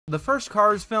The first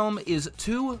Cars film is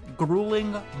 2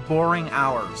 grueling, boring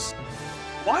hours.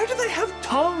 Why do they have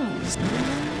tongues?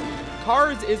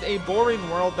 Cars is a boring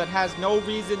world that has no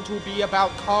reason to be about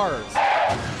cars.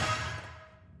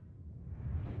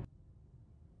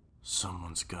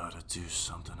 Someone's gotta do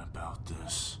something about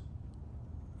this.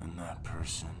 And that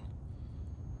person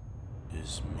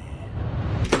is me.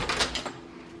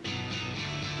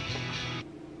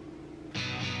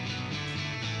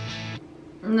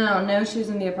 No shoes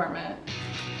in the apartment.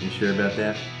 You sure about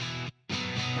that?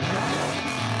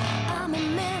 I'm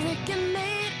American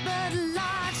made, but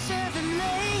like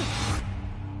Chevrolet.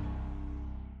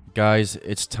 Guys,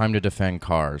 it's time to defend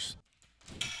Cars.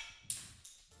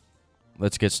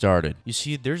 Let's get started. You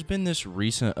see, there's been this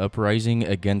recent uprising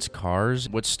against Cars.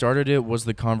 What started it was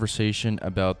the conversation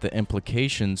about the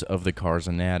implications of the car's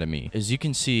anatomy. As you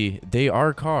can see, they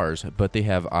are cars, but they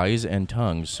have eyes and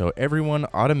tongues, so everyone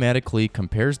automatically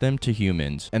compares them to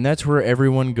humans. And that's where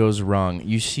everyone goes wrong.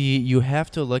 You see, you have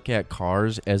to look at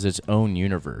Cars as its own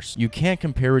universe. You can't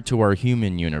compare it to our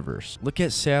human universe. Look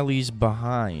at Sally's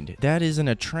behind. That isn't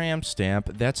a tramp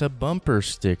stamp, that's a bumper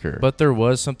sticker. But there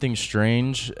was something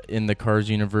strange in the Cars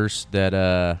universe that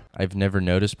I've never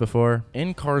noticed before.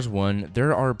 In Cars 1,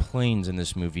 there are planes in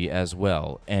this movie as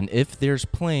well, and if there's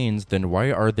planes, then why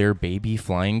are there baby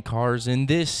flying cars in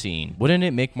this scene? Wouldn't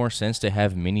it make more sense to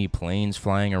have mini planes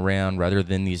flying around rather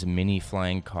than these mini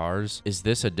flying cars? Is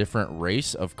this a different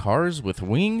race of cars with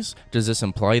wings? Does this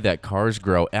imply that cars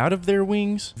grow out of their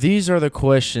wings? These are the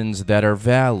questions that are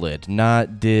valid,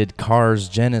 not did cars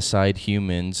genocide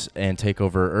humans and take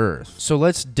over Earth. So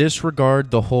let's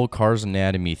disregard the whole Cars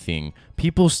anatomy thing.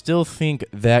 People still think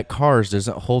that Cars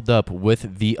doesn't hold up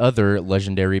with the other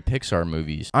legendary Pixar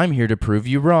movies. I'm here to prove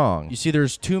you wrong. You see,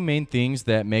 there's 2 main things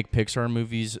that make Pixar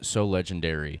movies so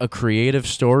legendary: a creative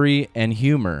story and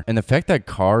humor. And the fact that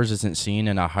Cars isn't seen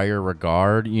in a higher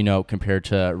regard, you know, compared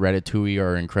to Ratatouille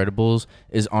or Incredibles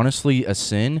is honestly a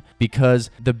sin, because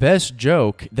the best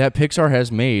joke that Pixar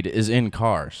has made is in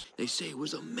Cars. They say it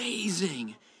was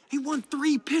amazing. He won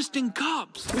 3 piston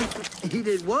cups. He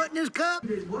did what in his cup?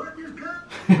 Yeah,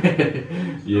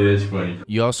 that's funny.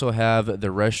 You also have the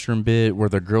restroom bit where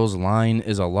the girl's line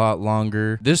is a lot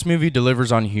longer. This movie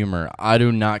delivers on humor. I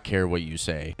do not care what you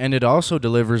say. And it also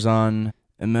delivers on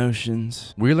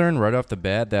emotions. We learn right off the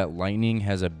bat that Lightning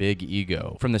has a big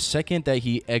ego. From the second that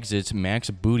he exits Mac's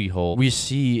booty hole, we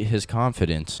see his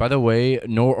confidence. By the way,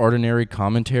 No Ordinary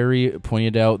Commentary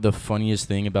pointed out the funniest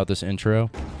thing about this intro.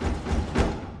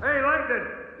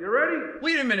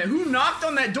 Wait a minute, who knocked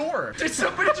on that door? Did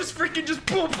somebody just freaking just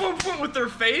boom, boom, boom with their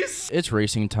face? It's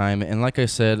racing time, and like I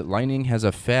said, Lightning has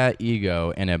a fat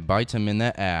ego, and it bites him in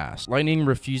the ass. Lightning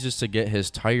refuses to get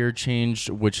his tire changed,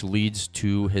 which leads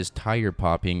to his tire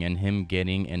popping and him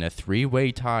getting in a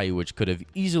 3-way tie, which could have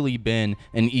easily been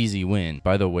an easy win.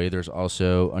 By the way, there's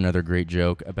also another great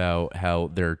joke about how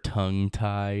they're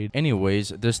tongue-tied. Anyways,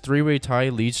 this 3-way tie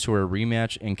leads to a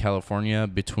rematch in California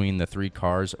between the 3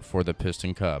 cars for the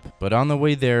Piston Cup. But on the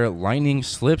way there, Lightning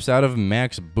slips out of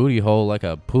Mac's booty hole like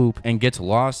a poop and gets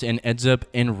lost and ends up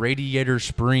in Radiator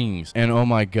Springs. And oh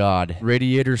my god,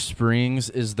 Radiator Springs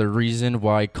is the reason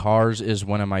why Cars is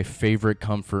one of my favorite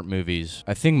comfort movies.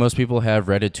 I think most people have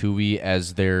Ratatouille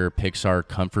as their Pixar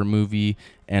comfort movie,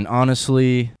 and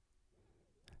honestly,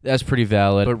 that's pretty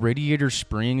valid, but Radiator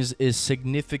Springs is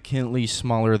significantly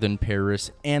smaller than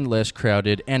Paris and less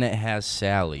crowded, and it has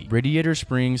Sally. Radiator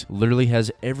Springs literally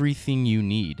has everything you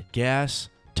need: gas,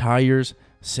 tires,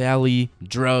 Sally,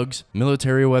 drugs,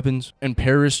 military weapons, and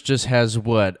Paris just has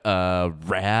what, a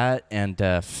rat and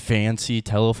a fancy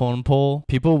telephone pole.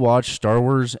 People watch Star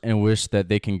Wars and wish that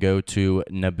they can go to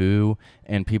Naboo,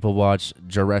 and people watch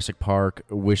Jurassic Park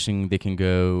wishing they can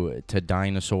go to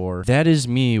Dinosaur. That is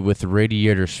me with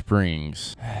Radiator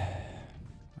Springs.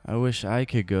 I wish I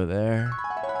could go there.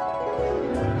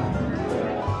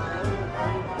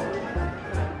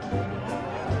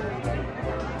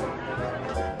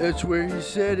 That's where he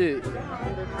said it.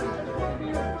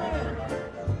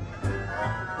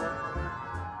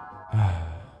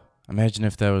 Imagine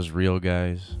if that was real,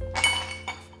 guys.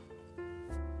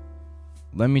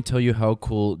 Let me tell you how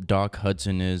cool Doc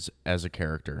Hudson is as a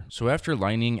character. So after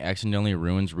Lightning accidentally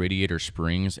ruins Radiator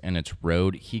Springs and its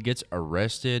road, he gets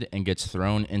arrested and gets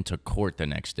thrown into court the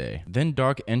next day. Then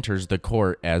Doc enters the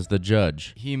court as the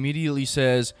judge. He immediately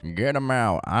says, "Get him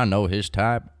out, I know his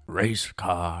type. Race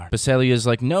car." But Sally is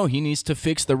like, "No, he needs to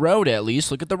fix the road at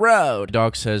least. Look at the road."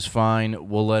 Doc says, "Fine,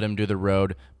 we'll let him do the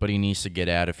road, but he needs to get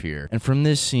out of here." And from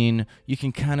this scene, you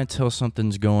can kind of tell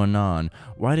something's going on.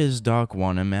 Why does Doc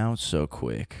want him out so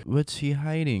quick? What's he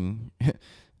hiding?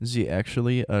 Is he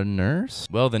actually a nurse?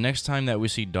 Well, the next time that we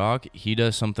see Doc, he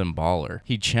does something baller.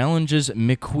 He challenges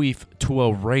McQueef to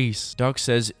a race. Doc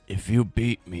says, if you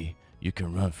beat me, you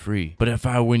can run free. But if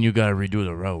I win, you gotta redo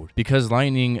the road. Because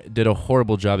Lightning did a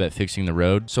horrible job at fixing the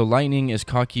road, so Lightning is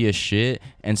cocky as shit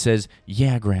and says,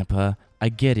 yeah, Grandpa, I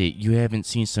get it, you haven't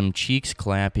seen some cheeks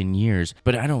clap in years,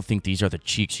 but I don't think these are the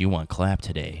cheeks you want clapped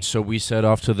today. So we set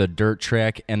off to the dirt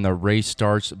track and the race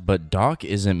starts, but Doc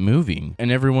isn't moving.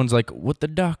 And everyone's like, what the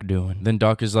Doc doing? Then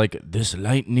Doc is like, this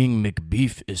Lightning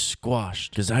McBeef is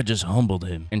squashed, cause I just humbled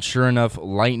him. And sure enough,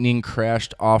 Lightning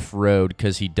crashed off-road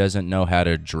cause he doesn't know how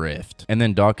to drift. And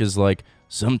then Doc is like,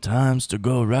 sometimes to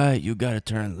go right, you gotta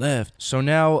turn left. So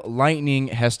now Lightning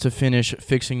has to finish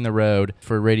fixing the road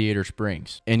for Radiator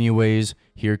Springs. Anyways,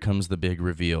 here comes the big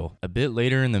reveal. A bit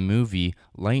later in the movie,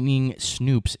 Lightning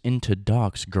snoops into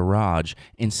Doc's garage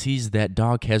and sees that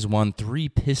Doc has won 3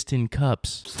 piston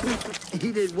cups.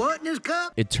 He did what in his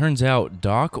cup? It turns out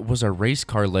Doc was a race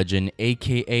car legend,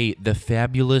 aka the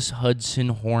fabulous Hudson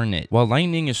Hornet. While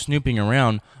Lightning is snooping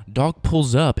around, Doc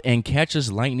pulls up and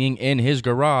catches Lightning in his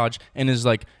garage and is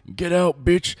like, get out,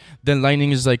 bitch. Then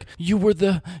Lightning is like, you were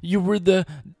the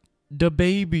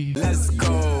baby. Let's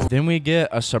go. Then we get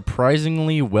a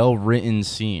surprisingly well-written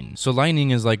scene. So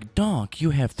Lightning is like, Doc,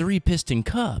 you have 3 piston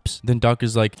cups. Then Doc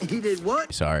is like, He did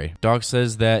what? sorry. Doc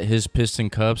says that his piston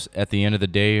cups at the end of the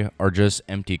day are just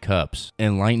empty cups.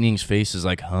 And Lightning's face is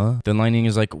like, huh? Then Lightning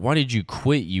is like, why did you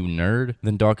quit, you nerd?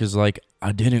 Then Doc is like,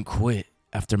 I didn't quit.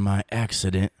 After my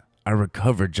accident, I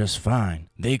recovered just fine.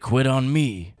 They quit on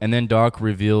me. And then Doc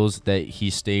reveals that he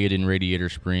stayed in Radiator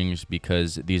Springs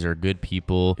because these are good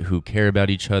people who care about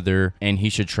each other and he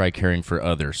should try caring for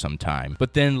others sometime.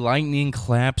 But then Lightning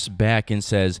claps back and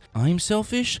says, I'm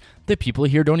selfish? The people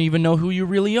here don't even know who you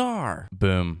really are.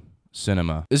 Boom.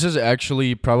 Cinema. This is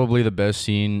actually probably the best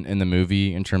scene in the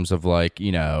movie in terms of, like,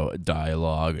 you know,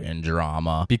 dialogue and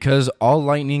drama, because all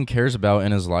Lightning cares about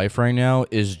in his life right now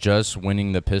is just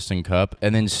winning the Piston Cup,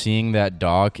 and then seeing that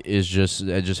Doc is just,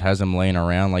 it just has him laying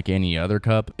around like any other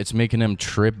cup. It's making him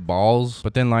trip balls.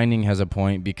 But then Lightning has a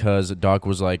point because Doc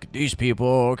was like, these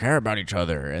people care about each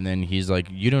other, and then he's like,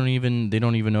 they don't even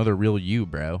know the real you,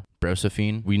 bro.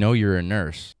 Josephine, we know you're a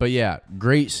nurse. But yeah,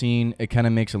 great scene. It kind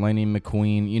of makes Lightning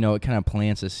McQueen, you know, it kind of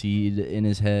plants a seed in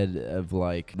his head of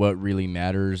like what really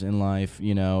matters in life,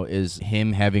 you know, is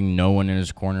him having no one in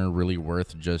his corner really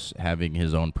worth just having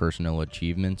his own personal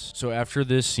achievements. So after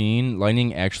this scene,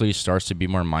 Lightning actually starts to be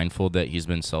more mindful that he's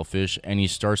been selfish and he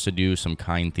starts to do some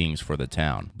kind things for the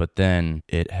town. But then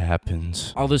it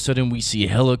happens. All of a sudden we see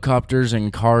helicopters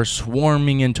and cars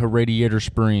swarming into Radiator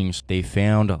Springs. They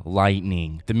found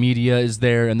Lightning. The media is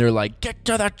there and they're like, get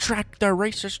to the track, the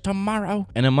race is tomorrow.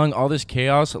 And among all this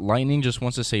chaos, Lightning just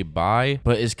wants to say bye,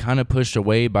 but is kind of pushed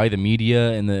away by the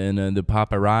media and the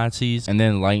paparazzis. And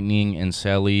then Lightning and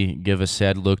Sally give a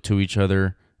sad look to each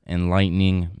other and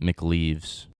Lightning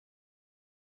McLeaves.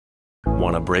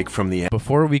 Want a break from the...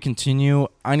 Before we continue,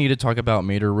 I need to talk about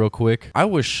Mater real quick. I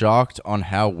was shocked on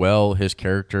how well his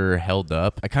character held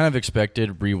up. I kind of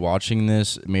expected rewatching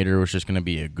this, Mater was just going to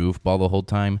be a goofball the whole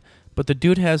time. But the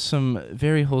dude has some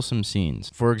very wholesome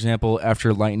scenes. For example,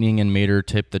 after Lightning and Mater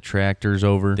tip the tractors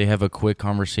over, they have a quick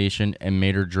conversation and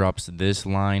Mater drops this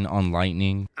line on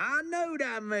Lightning. I knowed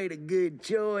I made a good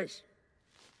choice.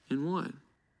 In what?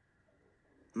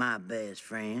 My best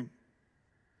friend.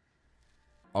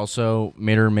 Also,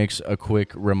 Mater makes a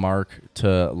quick remark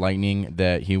to Lightning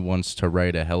that he wants to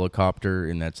ride a helicopter,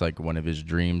 and that's like one of his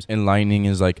dreams. And Lightning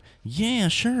is like, yeah,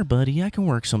 sure, buddy, I can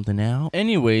work something out.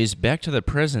 Anyways, back to the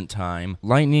present time,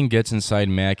 Lightning gets inside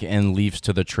Mac and leaves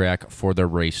to the track for the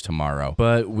race tomorrow.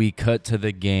 But we cut to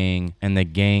the gang, and the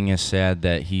gang is sad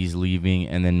that he's leaving,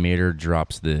 and then Mater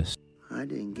drops this. I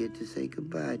didn't get to say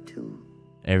goodbye to him.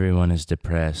 Everyone is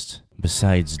depressed,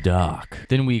 besides Doc.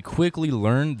 Then we quickly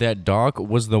learn that Doc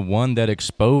was the one that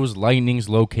exposed Lightning's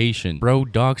location. Bro,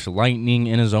 Doc's Lightning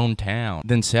in his own town.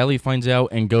 Then Sally finds out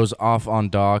and goes off on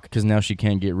Doc because now she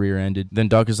can't get rear-ended. Then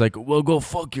Doc is like, well, go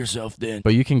fuck yourself then.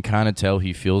 But you can kind of tell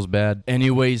he feels bad.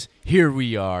 Anyways, here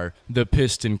we are, the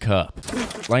Piston Cup.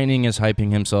 Lightning is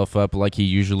hyping himself up like he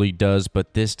usually does,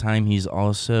 but this time he's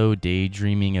also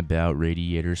daydreaming about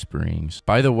Radiator Springs.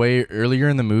 By the way, earlier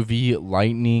in the movie,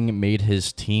 Lightning made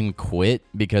his team quit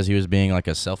because he was being like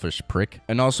a selfish prick.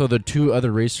 And also the two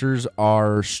other racers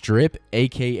are Strip,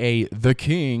 aka the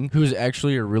King, who's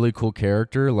actually a really cool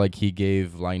character. Like, he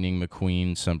gave Lightning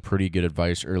McQueen some pretty good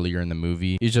advice earlier in the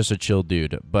movie. He's just a chill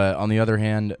dude. But on the other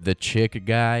hand, the chick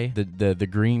guy, the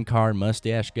green car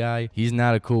mustache guy, he's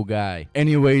not a cool guy.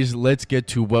 Anyways, let's get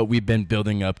to what we've been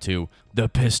building up to. the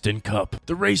Piston Cup.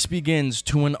 The race begins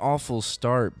to an awful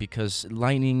start because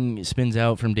Lightning spins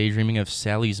out from daydreaming of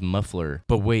Sally's muffler.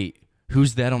 But wait,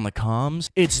 who's that on the comms?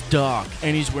 It's Doc,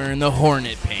 and he's wearing the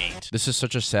Hornet paint. This is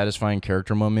such a satisfying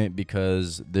character moment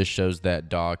because this shows that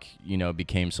Doc, you know,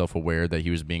 became self-aware that he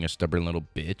was being a stubborn little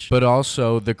bitch. But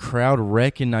also, the crowd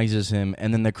recognizes him,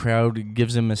 and then the crowd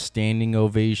gives him a standing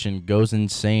ovation, goes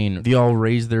insane. They all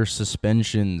raise their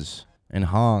suspensions and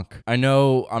honk. I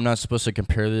know I'm not supposed to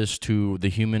compare this to the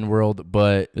human world,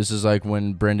 but this is like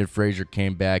when Brendan Fraser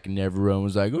came back and everyone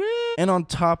was like, "Wee!" And on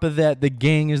top of that, the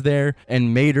gang is there,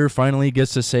 and Mater finally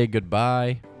gets to say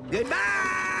goodbye. Goodbye!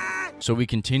 So we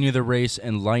continue the race,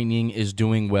 and Lightning is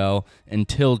doing well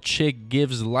until Chick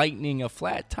gives Lightning a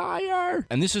flat tire.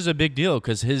 And this is a big deal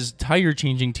because his tire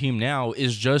changing team now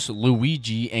is just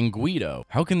Luigi and Guido.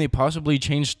 How can they possibly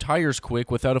change tires quick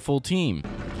without a full team?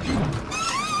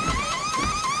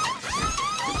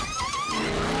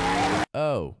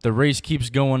 Oh, the race keeps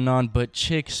going on, but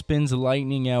Chick spins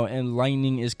Lightning out, and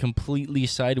Lightning is completely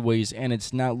sideways, and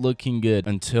it's not looking good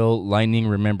until Lightning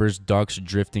remembers Doc's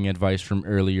drifting advice from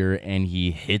earlier, and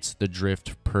he hits the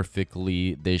drift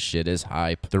perfectly. This shit is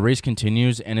hype. The race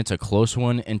continues, and it's a close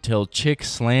one until Chick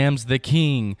slams the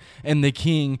King, and the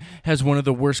King has one of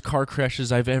the worst car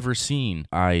crashes I've ever seen.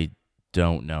 I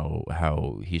don't know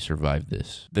how he survived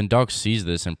this. Then Doc sees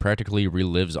this and practically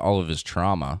relives all of his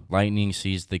trauma. Lightning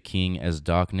sees the King as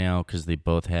Doc now because they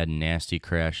both had nasty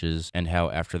crashes, and how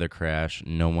after the crash,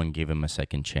 no one gave him a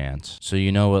second chance. So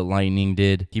you know what Lightning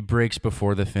did? He brakes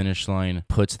before the finish line,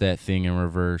 puts that thing in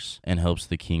reverse, and helps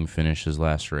the King finish his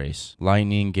last race.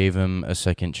 Lightning gave him a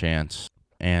second chance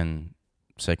and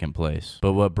second place.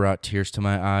 But what brought tears to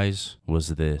my eyes was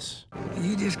this.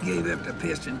 You just gave up the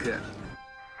Piston Cup.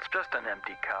 Just an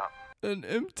empty cup. An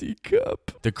empty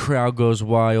cup. The crowd goes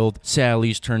wild.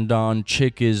 Sally's turned on.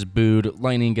 Chick is booed.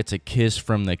 Lightning gets a kiss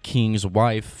from the King's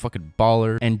wife. Fucking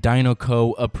baller. And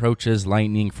Dinoco approaches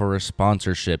Lightning for a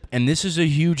sponsorship. And this is a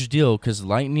huge deal because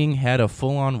Lightning had a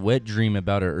full-on wet dream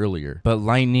about it earlier. But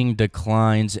Lightning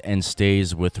declines and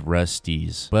stays with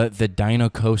Rusty's. But the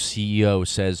Dinoco CEO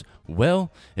says,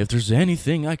 "Well, if there's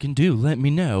anything I can do, let me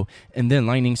know." And then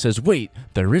Lightning says, "Wait,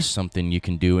 there is something you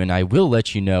can do, and I will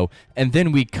let you know." And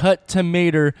then we cut to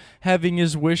Mater having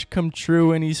his wish come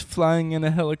true, and he's flying in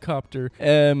a helicopter.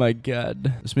 Oh my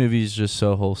god. This movie is just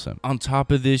so wholesome. On top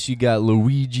of this, you got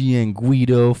Luigi and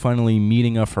Guido finally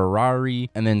meeting a Ferrari,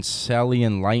 and then Sally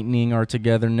and Lightning are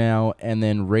together now, and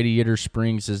then Radiator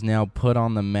Springs is now put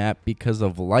on the map because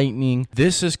of Lightning.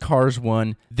 This is Cars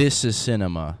 1. This is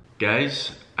cinema.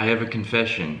 Guys, I have a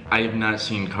confession. I have not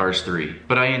seen Cars 3,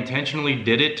 but I intentionally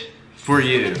did it for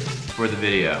you, for the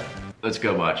video. Let's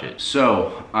go watch it.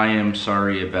 So, I am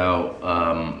sorry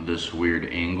about this weird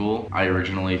angle. I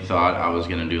originally thought I was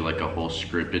gonna do like a whole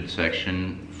scripted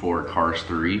section for Cars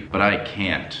 3, but I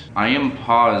can't. I am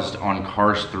paused on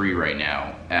Cars 3 right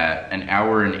now at 1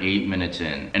 hour and 8 minutes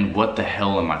in, and what the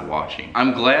hell am I watching?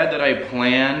 I'm glad that I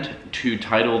planned to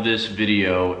title this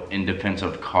video in defense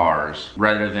of Cars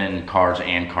rather than Cars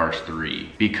and Cars 3,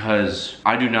 because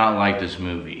I do not like this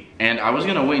movie. And I was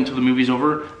gonna wait until the movie's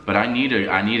over, but I need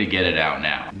to get it out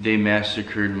now. They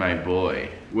massacred my boy.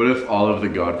 What if all of The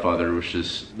Godfather was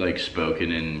just like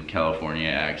spoken in California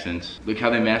accents? Look how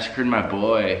they massacred my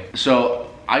boy. So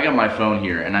I got my phone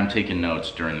here and I'm taking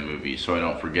notes during the movie so I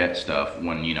don't forget stuff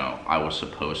when, you know, I was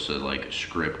supposed to like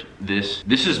script this.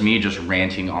 This is me just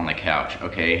ranting on the couch,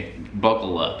 okay?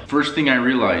 Buckle up. First thing I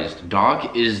realized,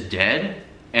 Doc is dead.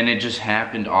 And it just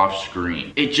happened off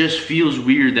screen. It just feels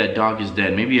weird that Doc is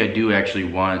dead. Maybe I do actually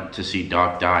want to see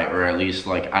Doc die, or at least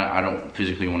like, I don't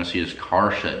physically want to see his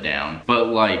car shut down, but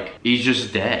like, he's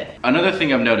just dead. Another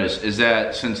thing I've noticed is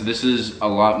that since this is a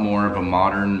lot more of a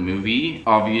modern movie,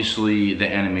 obviously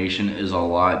the animation is a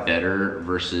lot better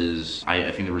versus,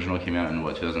 I think the original came out in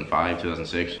what, 2005,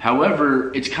 2006?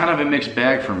 However, it's kind of a mixed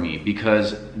bag for me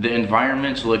because the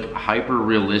environments look hyper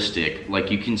realistic.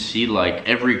 Like you can see like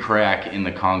every crack in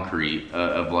the concrete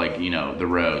of like, you know, the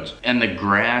roads, and the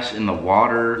grass and the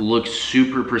water looks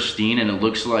super pristine, and it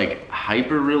looks like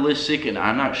hyper realistic, and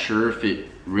I'm not sure if it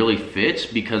really fits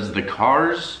because the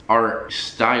cars are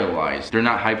stylized. They're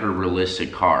not hyper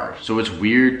realistic cars. So it's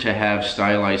weird to have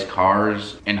stylized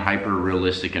cars in hyper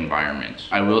realistic environments.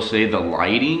 I will say the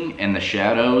lighting and the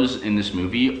shadows in this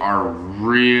movie are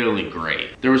really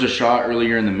great. There was a shot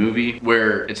earlier in the movie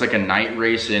where it's like a night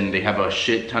race and they have a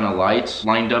shit ton of lights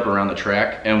lined up around the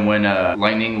track, and when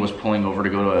Lightning was pulling over to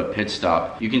go to a pit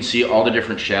stop, you can see all the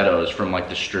different shadows from like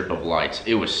the strip of lights.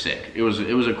 It was sick. It was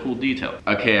a cool detail.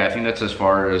 Okay, I think that's as far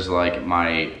far as like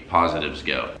my positives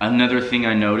go. Another thing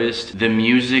I noticed, the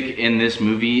music in this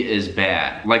movie is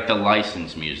bad. Like the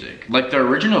licensed music. Like the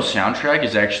original soundtrack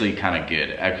is actually kind of good.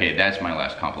 Okay, that's my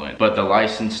last compliment. But the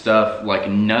licensed stuff, like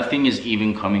nothing is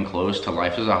even coming close to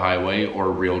Life is a Highway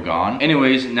or Real Gone.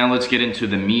 Anyways, now let's get into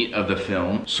the meat of the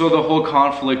film. So the whole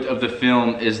conflict of the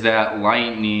film is that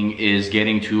Lightning is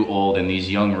getting too old and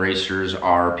these young racers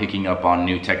are picking up on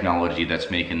new technology that's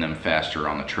making them faster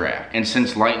on the track. And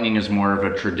since Lightning is more of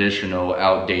a traditional,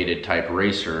 outdated type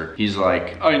racer, he's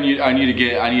like, I need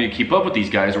to keep up with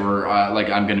these guys or like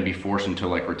I'm gonna be forced into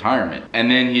like retirement. And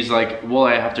then he's like, well,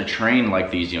 I have to train like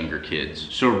these younger kids.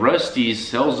 So Rusty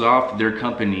sells off their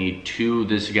company to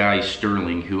this guy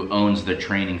Sterling who owns the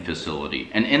training facility.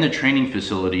 And in the training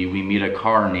facility, we meet a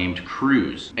car named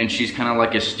Cruz. And she's kind of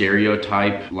like a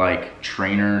stereotype like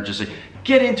trainer, just like,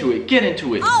 get into it, get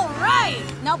into it. All right,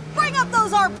 now bring up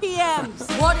those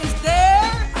RPMs. What is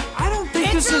there? I don't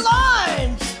think It's your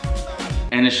lines.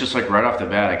 And it's just like right off the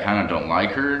bat, I kind of don't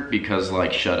like her because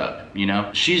like, shut up, you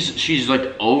know? She's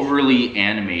like overly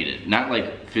animated, not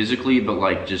like physically, but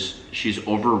like just, she's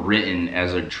overwritten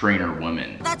as a trainer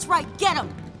woman. That's right, get him,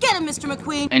 Mr.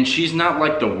 McQueen. And she's not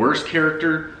like the worst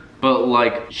character, but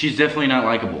like, she's definitely not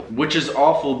likable, which is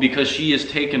awful because she has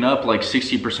taken up like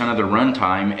 60% of the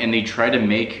runtime and they try to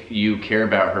make you care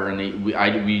about her and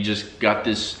we just got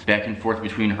this back and forth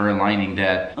between her and Lightning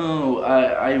that, oh,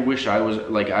 I wish I was,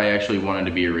 like, I actually wanted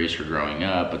to be a racer growing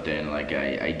up, but then like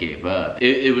I gave up.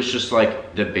 It was just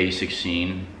like the basic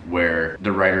scene where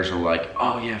the writers are like,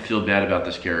 oh yeah, I feel bad about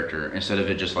this character, instead of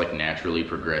it just like naturally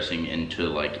progressing into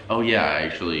like, oh yeah,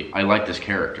 I like this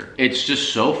character. It's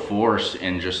just so forced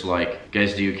and just like,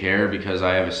 guys, do you care? Because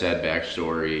I have a sad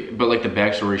backstory. But like the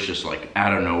backstory is just like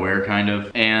out of nowhere kind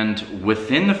of. And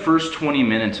within the first 20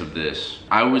 minutes of this,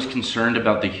 I was concerned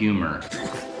about the humor.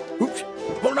 Oops.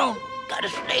 Hold on. Gotta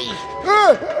sneeze.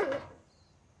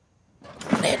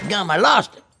 That gum, I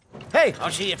lost it. Hey,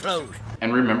 I'll see it flows.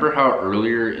 And remember how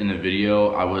earlier in the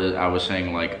video I was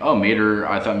saying like, oh, Mater,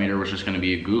 I thought Mater was just gonna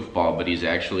be a goofball, but he's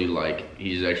actually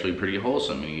pretty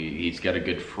wholesome. He's got a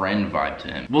good friend vibe to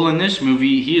him. Well, in this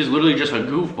movie, he is literally just a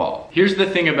goofball. Here's the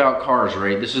thing about Cars,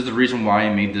 right? This is the reason why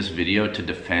I made this video, to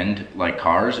defend like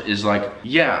Cars, is like,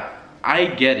 yeah, I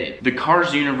get it. The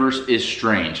Cars universe is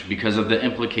strange because of the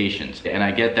implications. And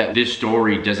I get that this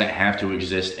story doesn't have to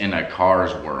exist in a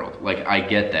Cars world. Like, I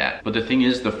get that. But the thing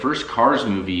is, the first Cars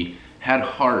movie had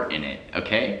heart in it,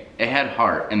 okay? It had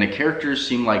heart, and the characters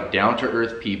seemed like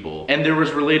down-to-earth people, and there was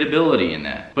relatability in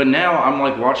that. But now I'm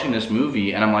like watching this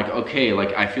movie, and I'm like, okay,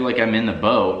 like I feel like I'm in the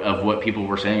boat of what people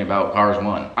were saying about Cars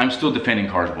 1. I'm still defending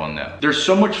Cars 1 though. There's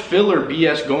so much filler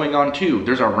BS going on too.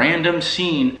 There's a random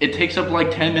scene, it takes up like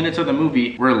 10 minutes of the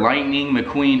movie, where Lightning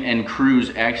McQueen and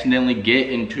Cruz accidentally get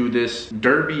into this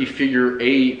derby figure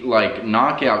 8 like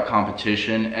knockout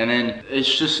competition, and then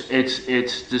it's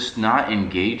just not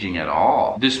engaging at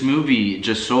all. This movie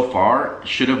just so far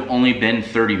should have only been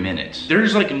 30 minutes.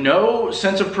 There's like no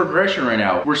sense of progression right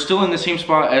now. We're still in the same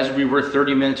spot as we were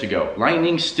 30 minutes ago.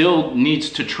 Lightning still needs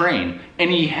to train, and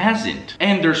he hasn't.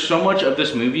 And there's so much of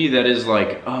this movie that is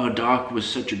like, oh, Doc was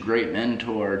such a great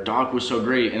mentor. Doc was so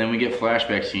great. And then we get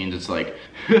flashback scenes. It's like,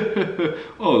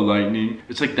 oh, Lightning.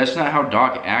 It's like, that's not how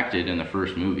Doc acted in the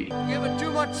first movie. Give it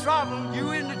too much throttle,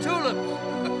 you in the tulips.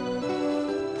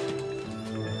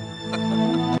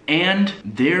 And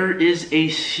there is a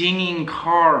singing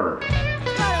car.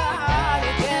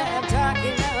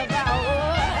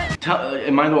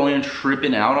 Am I the only one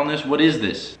tripping out on this? What is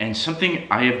this? And something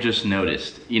I have just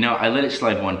noticed. You know, I let it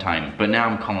slide one time, but now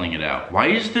I'm calling it out. Why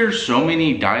is there so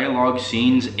many dialogue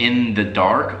scenes in the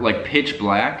dark, like pitch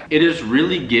black? It is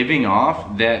really giving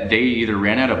off that they either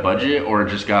ran out of budget or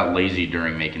just got lazy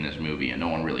during making this movie and no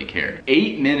one really cared.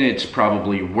 8 minutes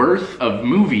probably worth of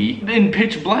movie in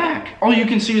pitch black. All you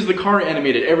can see is the car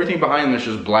animated. Everything behind them is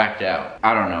just blacked out.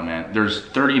 I don't know, man. There's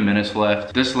 30 minutes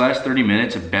left. This last 30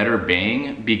 minutes better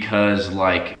bang, because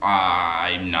like,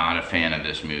 I'm not a fan of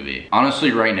this movie.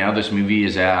 Honestly, right now, this movie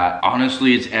is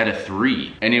it's at a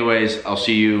 3. Anyways, I'll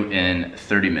see you in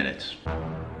 30 minutes.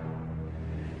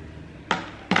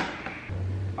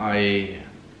 I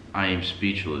am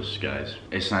speechless, guys.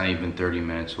 It's not even 30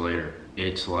 minutes later.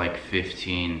 It's like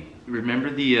 15. Remember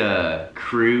the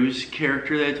Cruz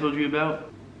character that I told you about?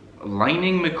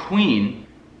 Lightning McQueen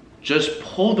just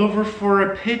pulled over for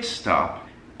a pit stop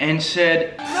and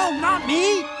said, No, not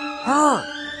me. Her.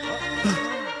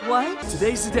 What?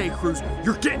 Today's the day, Cruz.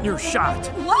 You're getting your shot.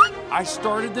 What? I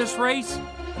started this race,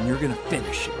 and you're gonna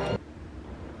finish it.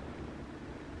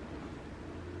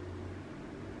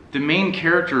 the main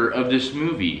character of this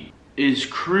movie is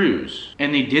Cruz,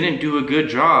 and they didn't do a good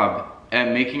job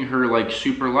at making her like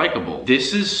super likable.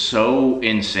 This is so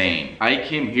insane. I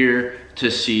came here to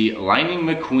see Lightning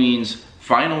McQueen's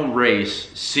final race,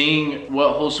 seeing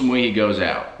what wholesome way he goes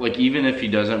out. Like, even if he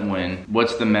doesn't win,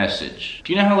 what's the message?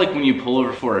 Do you know how like when you pull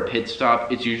over for a pit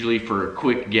stop, it's usually for a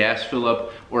quick gas fill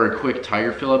up or a quick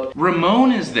tire fill up?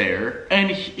 Ramon is there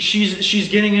and she's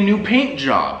getting a new paint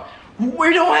job.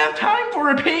 We don't have time for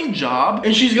a paint job.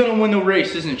 And she's gonna win the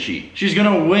race, isn't she? She's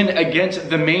gonna win against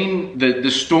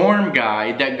the storm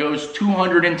guy that goes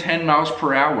 210 miles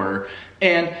per hour.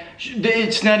 And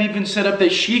it's not even set up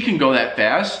that she can go that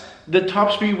fast. The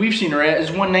top speed we've seen her at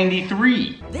is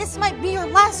 193. This might be your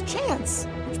last chance.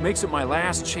 Which makes it my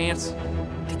last chance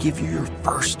to give you your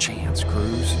first chance,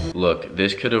 Cruz. Look,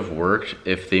 this could have worked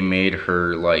if they made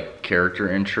her like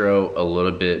character intro a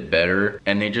little bit better.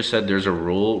 And they just said there's a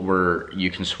rule where you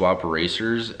can swap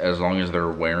racers as long as they're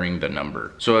wearing the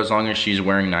number. So as long as she's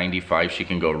wearing 95, she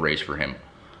can go race for him.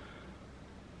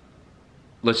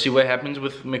 Let's see what happens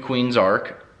with McQueen's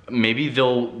arc. Maybe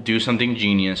they'll do something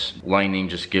genius. Lightning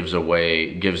just gives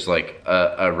like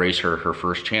a racer her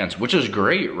first chance, which is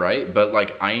great, right? But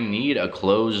like, I need a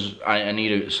close, I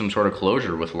need some sort of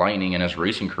closure with Lightning and his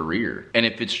racing career. And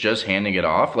if it's just handing it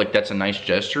off, like that's a nice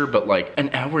gesture, but like an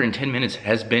hour and 10 minutes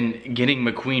has been getting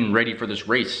McQueen ready for this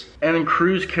race. And then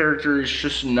Cruz's character is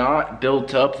just not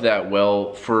built up that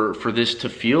well for this to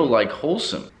feel like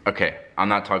wholesome. Okay, I'm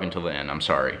not talking till the end, I'm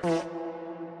sorry.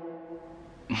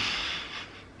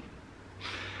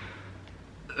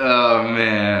 Oh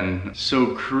man.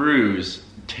 So Cruz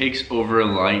takes over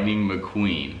Lightning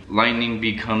McQueen. Lightning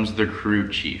becomes the crew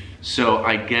chief. So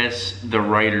I guess the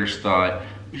writers thought,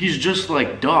 he's just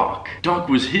like Doc. Doc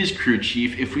was his crew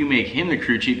chief. If we make him the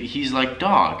crew chief, he's like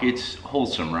Doc. It's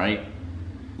wholesome, right?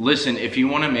 Listen, if you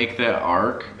want to make that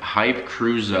arc, hype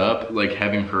Cruz up like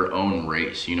having her own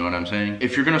race, you know what I'm saying?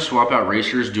 If you're gonna swap out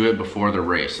racers, do it before the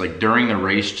race. Like during the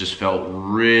race just felt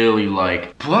really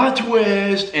like plot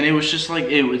twist, and it was just like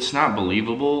it's not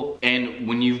believable. And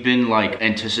when you've been like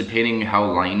anticipating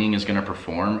how Lightning is gonna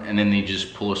perform and then they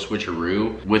just pull a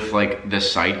switcheroo with like the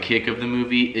sidekick of the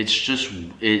movie, it's just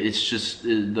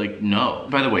like, no.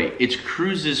 By the way, it's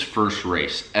Cruz's first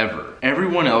race ever.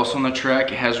 Everyone else on the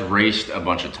track has raced a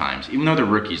bunch of times, even though they're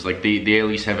rookies. Like they at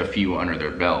least have a few under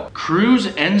their belt. Cruz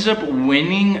ends up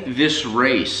winning this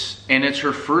race, and it's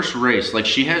her first race. Like,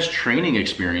 she has training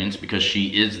experience because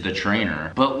she is the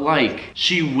trainer, but like,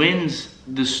 she wins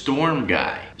the storm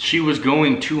guy. She was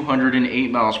going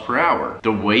 208 miles per hour.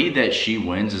 The way that she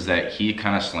wins is that he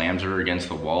kind of slams her against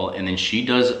the wall, and then she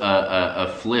does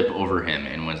a flip over him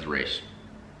and wins the race.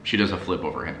 She does a flip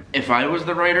over him. If I was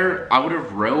the writer, I would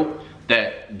have wrote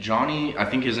that Johnny, I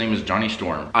think his name is Johnny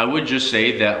Storm, I would just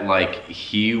say that like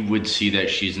he would see that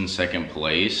she's in second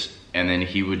place and then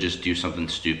he would just do something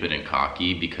stupid and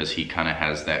cocky because he kind of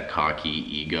has that cocky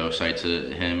ego side to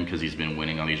him because he's been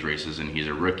winning all these races and he's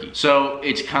a rookie. So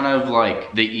it's kind of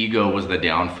like the ego was the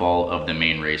downfall of the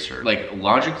main racer. Like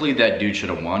logically that dude should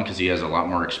have won because he has a lot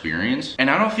more experience. And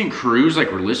I don't think Cruz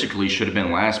like realistically should have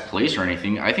been last place or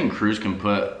anything. I think Cruz can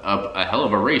put up a hell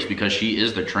of a race because she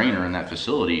is the trainer in that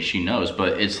facility. She knows,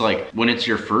 but it's like when it's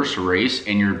your first race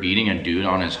and you're beating a dude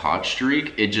on his hot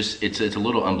streak, it's a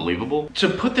little unbelievable. To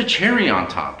put the cherry on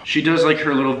top, she does like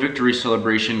her little victory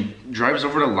celebration, drives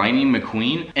over to Lightning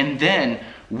McQueen, and then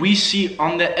we see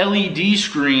on the LED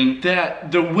screen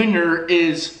that the winner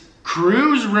is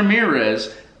Cruz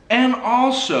Ramirez and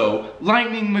also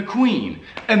Lightning McQueen.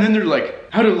 And then they're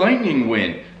like, how did Lightning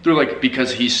win? They're like,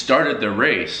 because he started the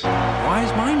race. Why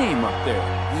is my name up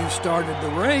there? You started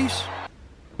the race.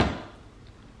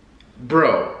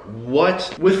 Bro,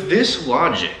 what? With this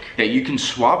logic that you can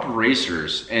swap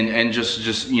racers and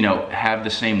just you know, have the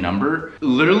same number,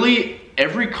 literally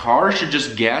every car should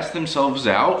just gas themselves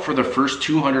out for the first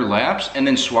 200 laps and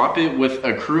then swap it with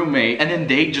a crewmate, and then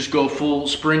they just go full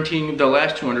sprinting the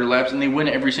last 200 laps and they win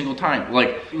every single time.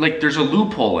 Like there's a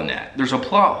loophole in that. There's a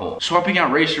plot hole. Swapping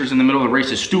out racers in the middle of the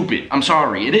race is stupid. I'm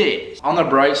sorry, it is. On the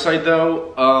bright side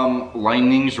though,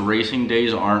 Lightning's racing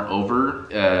days aren't over.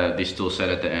 They still said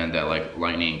at the end that like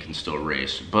Lightning can still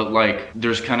race, but like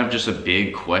there's kind of just a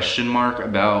big question mark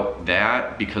about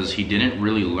that because he didn't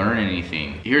really learn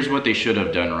anything. Here's what they should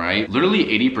have done, right? Literally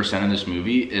 80% of this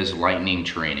movie is Lightning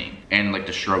training and like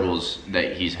the struggles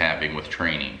that he's having with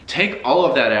training. Take all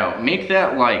of that out, make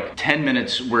that like 10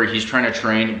 minutes where he's trying to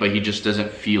train but he just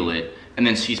doesn't feel it, and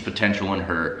then sees potential in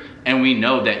her, and we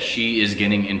know that she is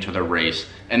getting into the race,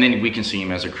 and then we can see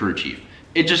him as a crew chief.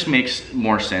 It just makes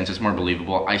more sense, it's more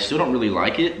believable. I still don't really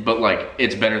like it, but like,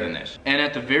 it's better than this. And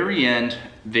at the very end,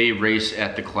 they race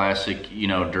at the classic, you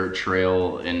know, dirt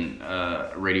trail in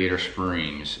Radiator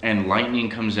Springs, and Lightning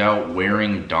comes out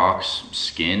wearing Doc's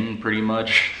skin pretty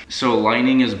much. So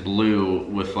Lightning is blue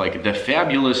with like the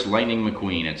fabulous Lightning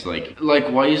McQueen. It's like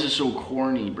why is it so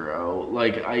corny, bro?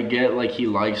 Like, I get like he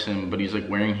likes him, but he's like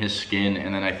wearing his skin,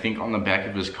 and then I think on the back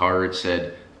of his car it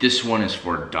said, "This one is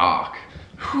for Doc."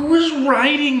 Who is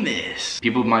writing this?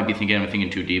 People might be thinking I'm thinking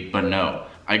too deep, but no.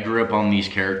 I grew up on these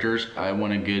characters. I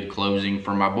want a good closing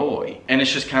for my boy. And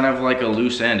it's just kind of like a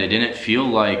loose end. It didn't feel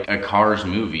like a Cars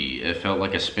movie. It felt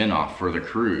like a spin-off for the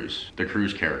Cruise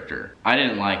character. I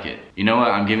didn't like it. You know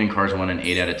what? I'm giving Cars 1 an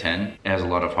 8 out of 10. It has a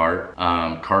lot of heart.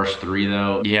 Cars 3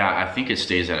 though, yeah, I think it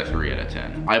stays at a 3 out of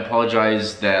 10. I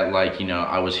apologize that, like, you know,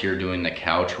 I was here doing the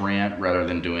couch rant rather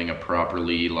than doing a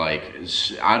properly, like,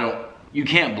 you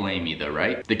can't blame me though,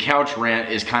 right? The couch rant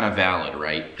is kind of valid,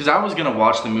 right? Because I was gonna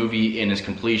watch the movie in its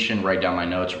completion, write down my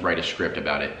notes, write a script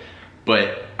about it.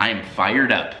 But I am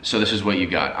fired up, so this is what you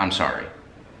got. I'm sorry.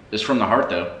 This is from the heart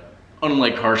though.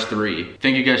 Unlike Cars 3.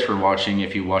 Thank you guys for watching.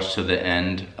 If you watched to the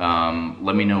end,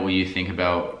 let me know what you think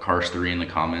about Cars 3 in the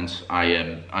comments.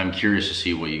 I'm curious to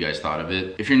see what you guys thought of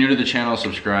it. If you're new to the channel,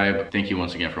 subscribe. Thank you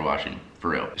once again for watching, for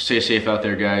real. Stay safe out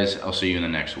there, guys. I'll see you in the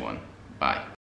next one. Bye.